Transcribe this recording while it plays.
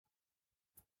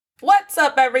What's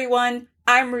up, everyone?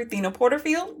 I'm Ruthina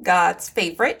Porterfield, God's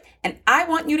favorite, and I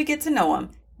want you to get to know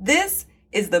Him. This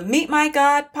is the Meet My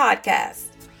God podcast.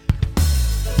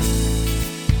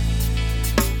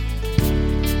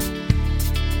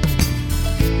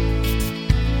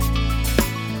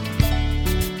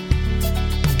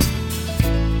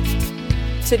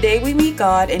 Today we meet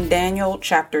God in Daniel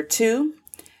chapter 2,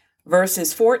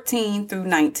 verses 14 through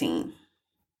 19.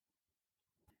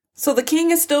 So the king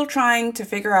is still trying to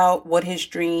figure out what his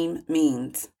dream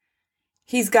means.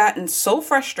 He's gotten so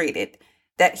frustrated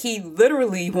that he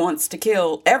literally wants to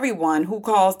kill everyone who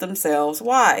calls themselves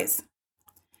wise.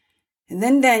 And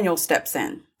then Daniel steps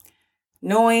in,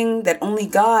 knowing that only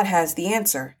God has the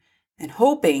answer, and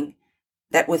hoping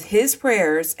that with his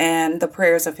prayers and the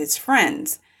prayers of his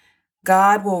friends,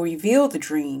 God will reveal the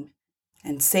dream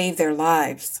and save their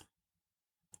lives.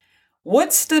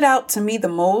 What stood out to me the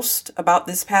most about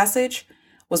this passage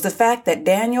was the fact that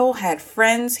Daniel had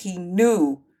friends he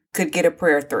knew could get a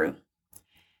prayer through.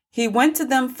 He went to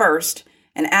them first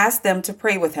and asked them to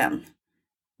pray with him.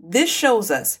 This shows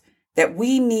us that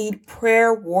we need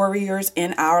prayer warriors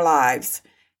in our lives,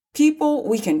 people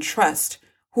we can trust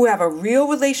who have a real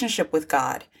relationship with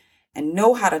God and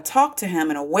know how to talk to Him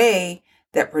in a way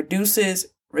that produces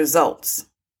results.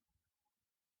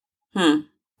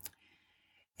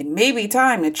 It may be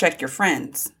time to check your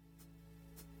friends.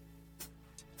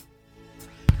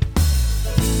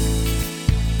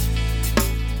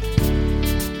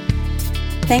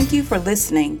 Thank you for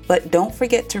listening, but don't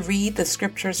forget to read the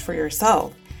scriptures for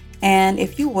yourself. And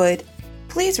if you would,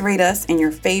 please rate us in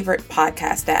your favorite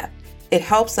podcast app. It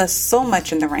helps us so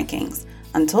much in the rankings.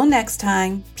 Until next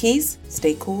time, peace,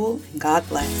 stay cool, and God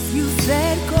bless. You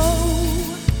said go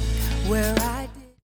where I